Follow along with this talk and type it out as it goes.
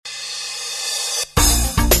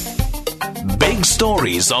Big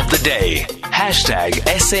stories of the day.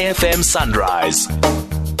 #SAFM Sunrise.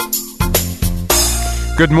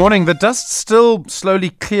 Good morning. The dust's still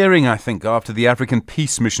slowly clearing, I think, after the African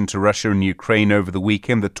peace mission to Russia and Ukraine over the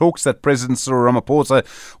weekend. The talks that President Cyril Ramaphosa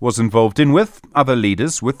was involved in with other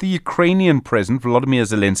leaders, with the Ukrainian President Volodymyr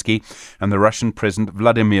Zelensky and the Russian President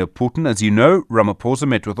Vladimir Putin. As you know, Ramaphosa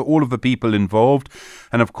met with all of the people involved.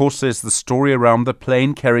 And of course, there's the story around the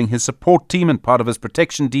plane carrying his support team and part of his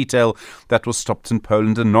protection detail that was stopped in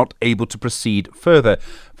Poland and not able to proceed further.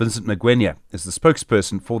 Vincent Magwenya is the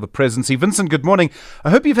spokesperson for the presidency. Vincent, good morning. I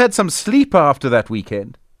hope you've had some sleep after that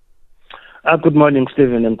weekend. Good morning,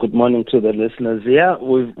 Stephen, and good morning to the listeners. Yeah,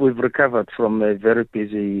 we've recovered from a very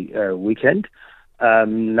busy weekend.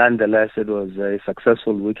 Nonetheless, it was a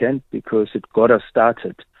successful weekend because it got us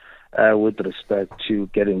started with respect to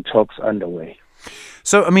getting talks underway.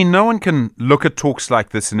 So, I mean, no one can look at talks like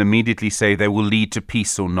this and immediately say they will lead to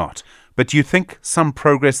peace or not. But do you think some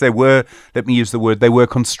progress they were, let me use the word, they were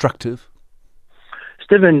constructive?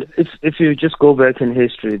 Stephen, if you just go back in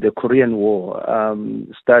history, the Korean War,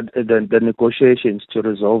 the negotiations to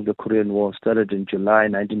resolve the Korean War started in July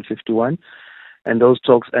 1951, and those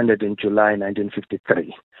talks ended in July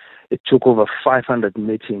 1953. It took over 500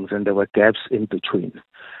 meetings, and there were gaps in between.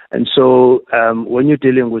 And so when you're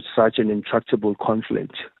dealing with such an intractable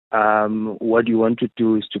conflict, what you want to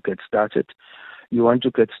do is to get started. You want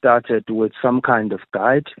to get started with some kind of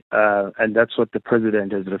guide, and that's what the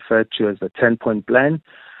president has referred to as the 10-point plan.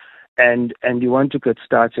 And you want to get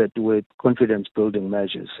started with confidence-building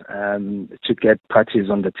measures to get parties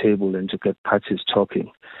on the table and to get parties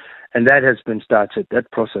talking. And that has been started.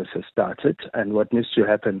 That process has started. And what needs to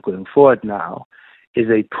happen going forward now is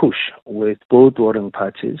a push with both warring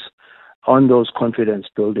parties on those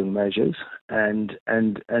confidence-building measures and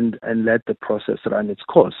let the process run its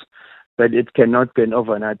course. But it cannot be an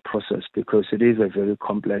overnight process because it is a very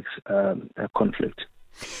complex conflict.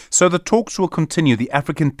 So the talks will continue. The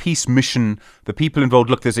African peace mission, the people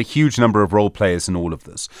involved, look, there's a huge number of role players in all of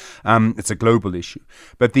this. It's a global issue.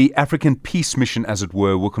 But the African peace mission, as it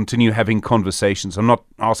were, will continue having conversations. I'm not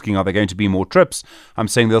asking are there going to be more trips. I'm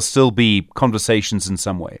saying there'll still be conversations in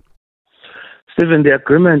some way. Stephen, the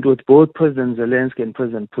agreement with both President Zelensky and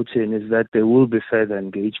President Putin is that there will be further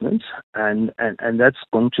engagements, and that's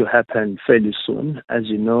going to happen fairly soon. As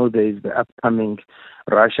you know, there is the upcoming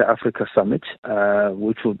Russia-Africa summit,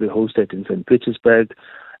 which will be hosted in St. Petersburg.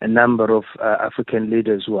 A number of African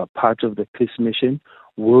leaders who are part of the peace mission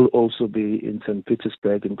will also be in St.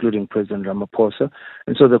 Petersburg, including President Ramaphosa.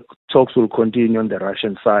 And so the talks will continue on the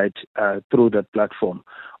Russian side through that platform.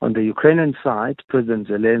 On the Ukrainian side, President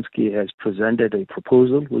Zelensky has presented a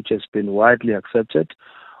proposal which has been widely accepted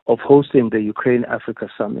of hosting the Ukraine-Africa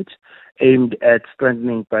summit aimed at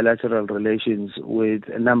strengthening bilateral relations with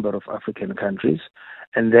a number of African countries.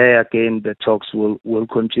 And there again, the talks will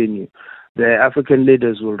continue. The African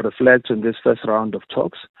leaders will reflect on this first round of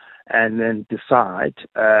talks and then decide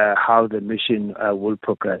how the mission will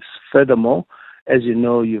progress. Furthermore, as you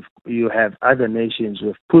know, you have other nations who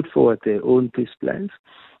have put forward their own peace plans,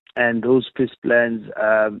 and those peace plans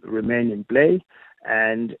remain in play,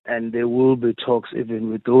 and there will be talks even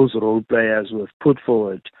with those role players who have put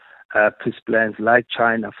forward peace plans, like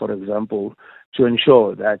China, for example, to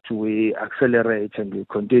ensure that we accelerate and we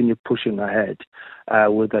continue pushing ahead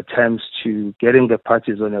with attempts to getting the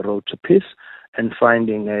parties on a road to peace and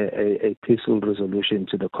finding a peaceful resolution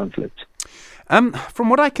to the conflict. From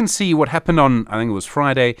what I can see, what happened on, I think it was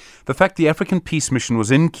Friday, the fact the African peace mission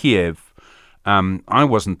was in Kiev, I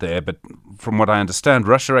wasn't there, but from what I understand,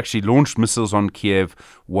 Russia actually launched missiles on Kiev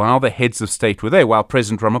while the heads of state were there, while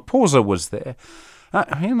President Ramaphosa was there.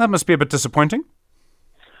 That must be a bit disappointing.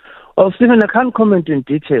 Well, Stephen, I can't comment in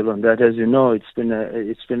detail on that. As you know, it's been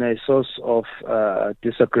a source of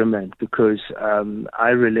disagreement because I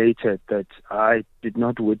related that I did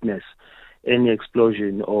not witness any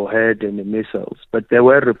explosion or heard any missiles, but there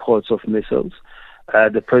were reports of missiles.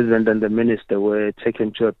 The president and the minister were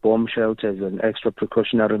taken to a bomb shelter as an extra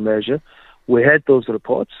precautionary measure. We had those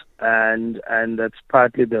reports, and that's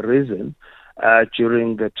partly the reason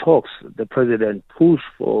during the talks the president pushed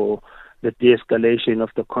for the de-escalation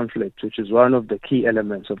of the conflict, which is one of the key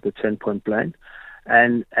elements of the 10-point plan.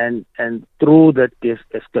 And through that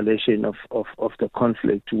de-escalation of the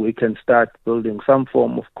conflict, we can start building some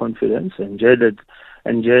form of confidence and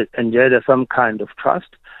engender some kind of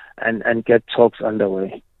trust and get talks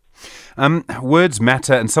underway. Words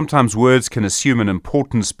matter, and sometimes words can assume an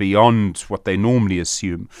importance beyond what they normally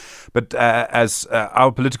assume. But as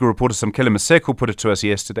our political reporter Samkele Maseko put it to us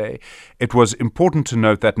yesterday, it was important to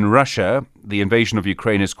note that in Russia, the invasion of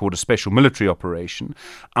Ukraine is called a special military operation.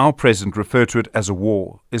 Our president referred to it as a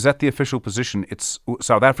war. Is that the official position? It's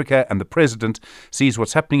South Africa, and the president sees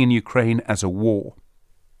what's happening in Ukraine as a war.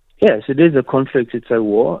 Yes, it is a conflict. It's a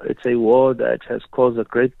war. It's a war that has caused a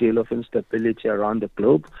great deal of instability around the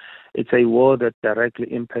globe. It's a war that directly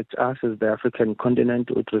impacts us as the African continent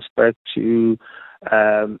with respect to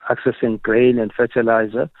accessing grain and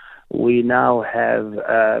fertilizer. We now have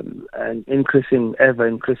an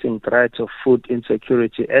ever-increasing threat of food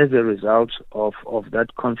insecurity as a result of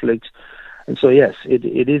that conflict. And so, yes,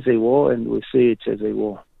 it is a war, and we see it as a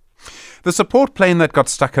war. The support plane that got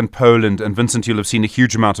stuck in Poland, and Vincent, you'll have seen a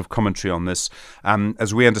huge amount of commentary on this.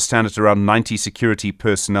 As we understand it, around 90 security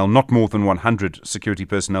personnel, not more than 100 security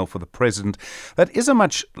personnel for the president. That is a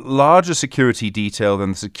much larger security detail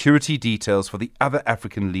than the security details for the other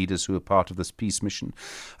African leaders who are part of this peace mission.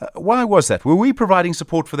 Why was that? Were we providing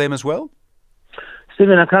support for them as well?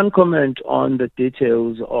 Stephen, I can't comment on the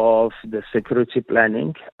details of the security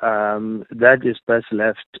planning. That is best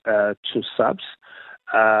left to subs.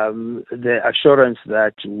 The assurance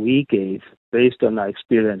that we gave, based on our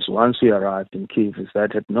experience once we arrived in Kyiv, is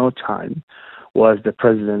that at no time was the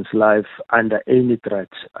president's life under any threat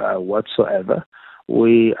whatsoever.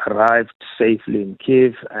 We arrived safely in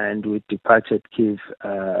Kyiv, and we departed Kyiv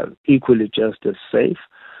equally just as safe.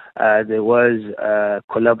 There was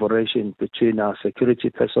collaboration between our security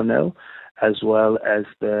personnel as well as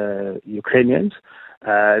the Ukrainians.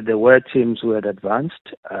 There were teams who had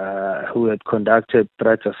advanced, who had conducted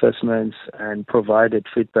threat assessments and provided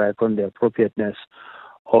feedback on the appropriateness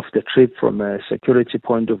of the trip from a security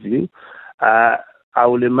point of view. I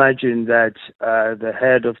will imagine that the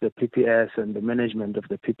head of the PPS and the management of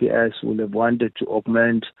the PPS will have wanted to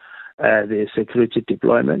augment the security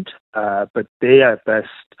deployment, but they are best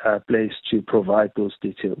placed to provide those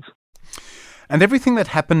details. And everything that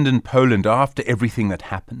happened in Poland, after everything that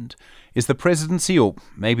happened, is the presidency or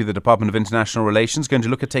maybe the Department of International Relations going to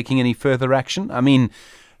look at taking any further action? I mean,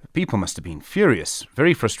 people must have been furious,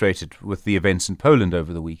 very frustrated with the events in Poland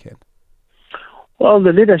over the weekend. Well,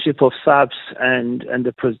 the leadership of SAPS and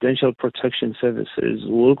the Presidential Protection Services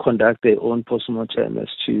will conduct their own postmortem as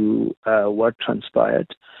to what transpired.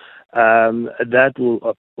 That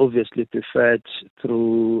will obviously be fed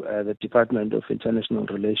through the Department of International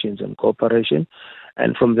Relations and Cooperation.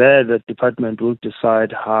 And from there, the department will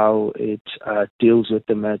decide how it deals with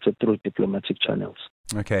the matter through diplomatic channels.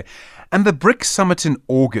 Okay. And the BRICS summit in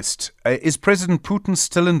August, is President Putin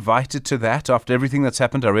still invited to that after everything that's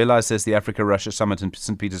happened? I realize there's the Africa-Russia summit in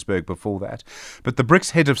St. Petersburg before that. But the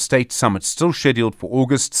BRICS head of state summit still scheduled for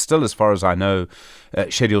August, still, as far as I know,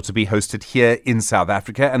 scheduled to be hosted here in South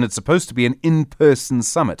Africa. And it's supposed to be an in-person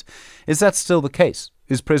summit. Is that still the case?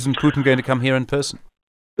 Is President Putin going to come here in person?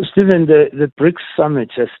 Stephen, the BRICS summit,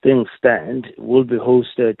 as things stand, will be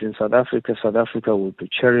hosted in South Africa. South Africa will be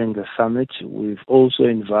chairing the summit. We've also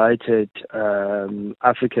invited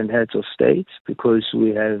African heads of state because we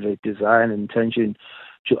have a desire and intention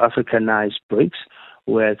to Africanize BRICS.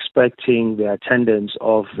 We're expecting the attendance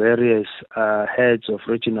of various heads of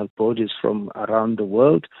regional bodies from around the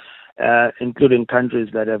world, including countries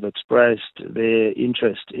that have expressed their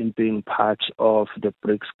interest in being part of the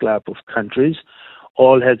BRICS club of countries.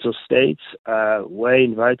 All heads of states were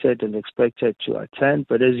invited and expected to attend,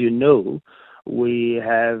 but as you know, we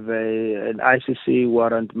have an ICC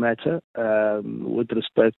warrant matter with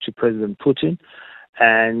respect to President Putin,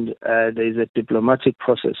 and there is a diplomatic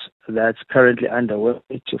process that's currently underway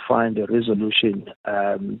to find a resolution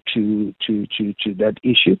to that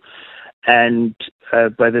issue. And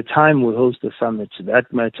by the time we host the summit,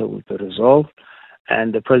 that matter will be resolved,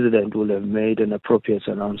 and the president will have made an appropriate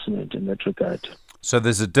announcement in that regard. So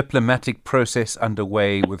there's a diplomatic process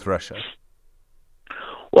underway with Russia.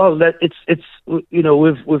 Well,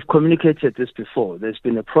 we've communicated this before. There's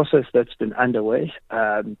been a process that's been underway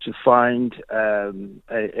to find a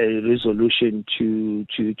resolution to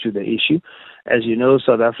the issue. As you know,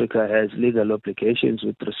 South Africa has legal obligations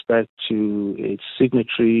with respect to its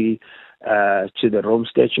signatory to the Rome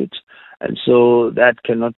Statute, and so that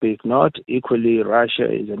cannot be ignored. Equally, Russia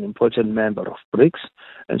is an important member of BRICS,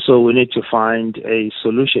 and so we need to find a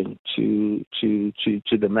solution to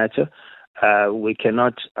the matter. We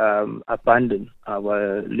cannot abandon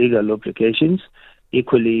our legal obligations.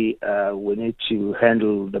 Equally, we need to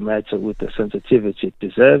handle the matter with the sensitivity it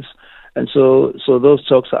deserves. And so those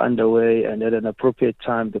talks are underway, and at an appropriate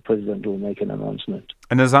time, the president will make an announcement.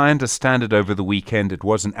 And as I understand it, over the weekend, it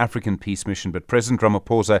was an African peace mission, but President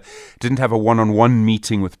Ramaphosa didn't have a one-on-one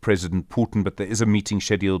meeting with President Putin, but there is a meeting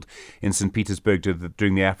scheduled in St. Petersburg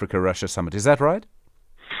during the Africa-Russia summit. Is that right?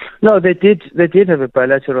 No, they did have a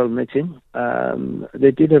bilateral meeting.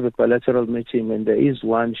 They did have a bilateral meeting, and there is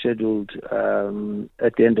one scheduled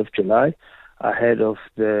at the end of July, ahead of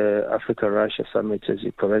the Africa-Russia summit, as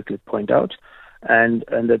you correctly point out. And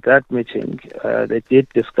at that meeting, they did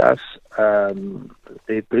discuss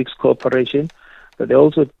the BRICS cooperation, but they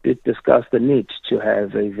also did discuss the need to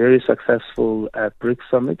have a very successful BRICS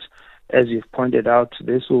summit. As you've pointed out,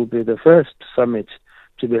 this will be the first summit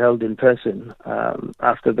to be held in person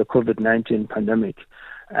after the COVID-19 pandemic.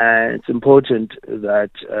 And it's important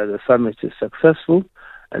that the summit is successful.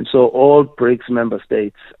 And so all BRICS member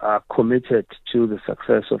states are committed to the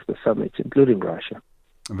success of the summit, including Russia.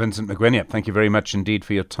 Vincent Magwenya, thank you very much indeed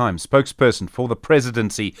for your time. Spokesperson for the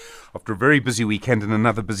presidency after a very busy weekend and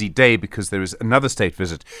another busy day because there is another state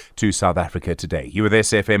visit to South Africa today. You with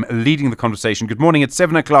SFM leading the conversation. Good morning. At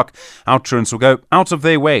 7 o'clock, Outsurance will go out of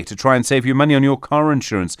their way to try and save you money on your car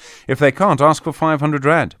insurance. If they can't, ask for 500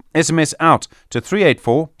 Rand. SMS out to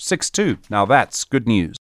 38462. Now that's good news.